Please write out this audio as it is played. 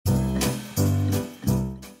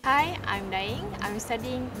Hi, I'm Daeng. I'm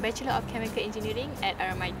studying Bachelor of Chemical Engineering at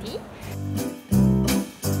RMIT.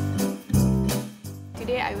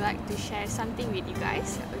 Today I would like to share something with you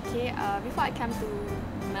guys. Okay, before I come to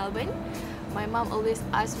Melbourne, my mom always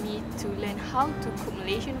asked me to learn how to cook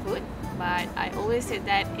Malaysian food, but I always said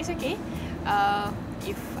that it's okay.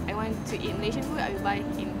 If I want to eat Malaysian food, I will buy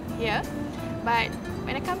in here. But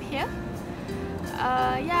when I come here,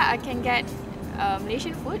 yeah, I can get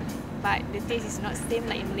Malaysian food, but the taste is not same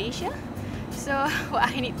like in Malaysia. So what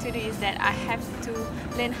I need to do is that I have to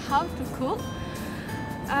learn how to cook.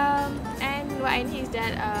 And what I need is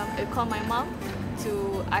that I call my mom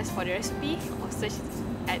to ask for the recipe or search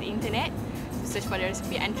at the internet to search for the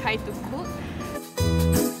recipe and try to cook.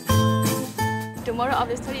 The moral of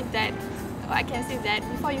the story is that what I can say is that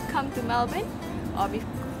before you come to Melbourne or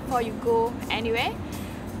before you go anywhere,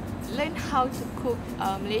 learn how to cook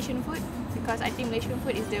Malaysian food, because I think Malaysian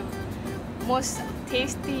food is the most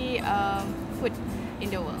tasty food in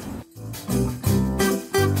the world.